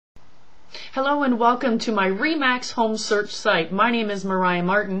Hello and welcome to my Remax home search site. My name is Mariah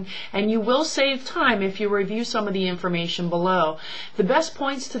Martin, and you will save time if you review some of the information below. The best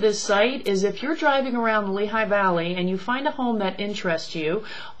points to this site is if you're driving around the Lehigh Valley and you find a home that interests you,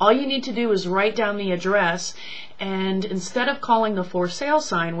 all you need to do is write down the address, and instead of calling the for sale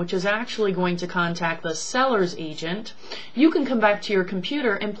sign, which is actually going to contact the seller's agent, you can come back to your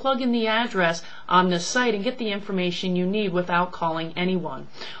computer and plug in the address on this site and get the information you need without calling anyone.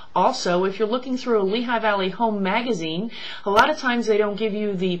 Also, if you're looking through a Lehigh Valley home magazine, a lot of times they don't give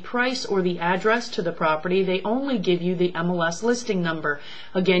you the price or the address to the property. They only give you the MLS listing number.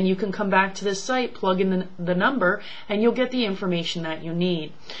 Again, you can come back to this site, plug in the number, and you'll get the information that you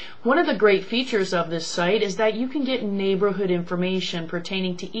need. One of the great features of this site is that you can get neighborhood information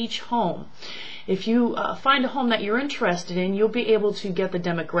pertaining to each home. If you find a home that you're interested in, you'll be able to get the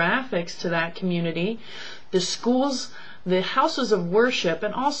demographics to that community, the schools, the houses of worship,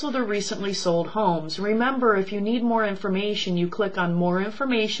 and also the recently sold homes. Remember, if you need more information, you click on more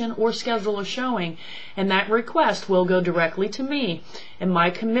information or schedule a showing, and that request will go directly to me, and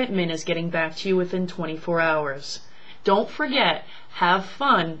my commitment is getting back to you within 24 hours. Don't forget, have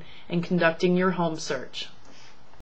fun in conducting your home search.